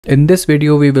In this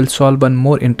video, we will solve one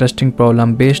more interesting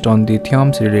problem based on the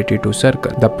theorems related to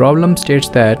circle. The problem states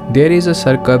that there is a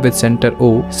circle with center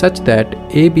O such that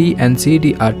A, B and C,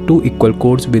 D are two equal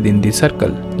chords within the circle.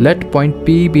 Let point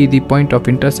P be the point of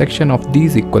intersection of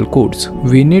these equal chords.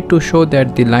 We need to show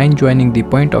that the line joining the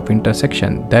point of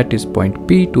intersection, that is point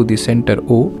P to the center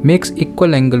O, makes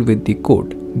equal angle with the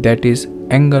chord, that is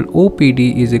angle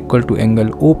OPD is equal to angle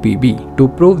OPB. To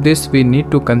prove this, we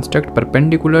need to construct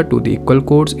perpendicular to the equal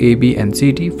chords AB and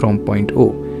CD from point O,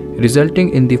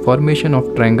 resulting in the formation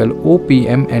of triangle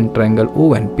OPM and triangle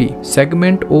ONP.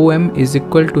 Segment OM is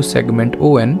equal to segment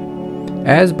ON.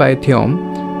 As by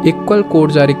theorem, equal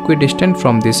chords are equidistant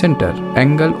from the center.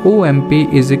 Angle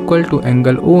OMP is equal to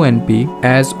angle ONP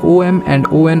as OM and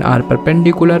ON are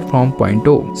perpendicular from point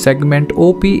O. Segment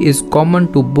OP is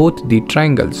common to both the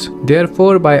triangles.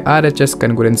 Therefore, by RHS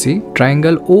congruency,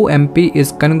 triangle OMP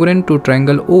is congruent to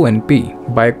triangle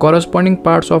ONP. By corresponding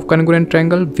parts of congruent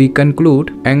triangle, we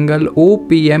conclude angle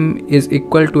OPM is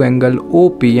equal to angle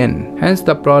OPN. Hence,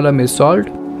 the problem is solved.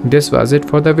 This was it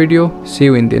for the video. See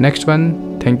you in the next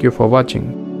one. Thank you for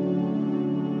watching.